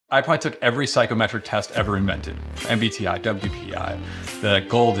I probably took every psychometric test ever invented. MBTI, WPI, the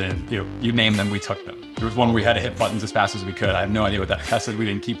Golden, you name them, we took them. There was one where we had to hit buttons as fast as we could. I have no idea what that test said. We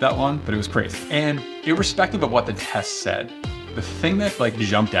didn't keep that one, but it was crazy. And irrespective of what the test said, the thing that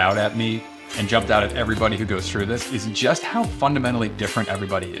jumped out at me and jumped out at everybody who goes through this is just how fundamentally different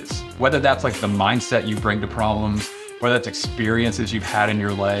everybody is. Whether that's the mindset you bring to problems, whether that's experiences you've had in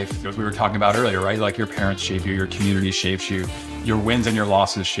your life, as we were talking about earlier, right? Your parents shape you, your community shapes you, your wins and your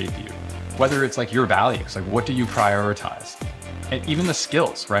losses shape you. Whether it's your values, what do you prioritize? And even the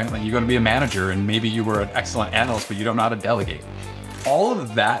skills, right? You're going to be a manager and maybe you were an excellent analyst, but you don't know how to delegate. All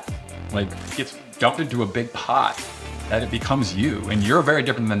of that gets dumped into a big pot that it becomes you, and you're very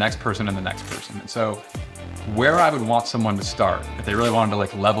different than the next person and the next person. And so where I would want someone to start, if they really wanted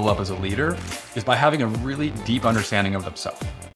to level up as a leader, is by having a really deep understanding of themselves.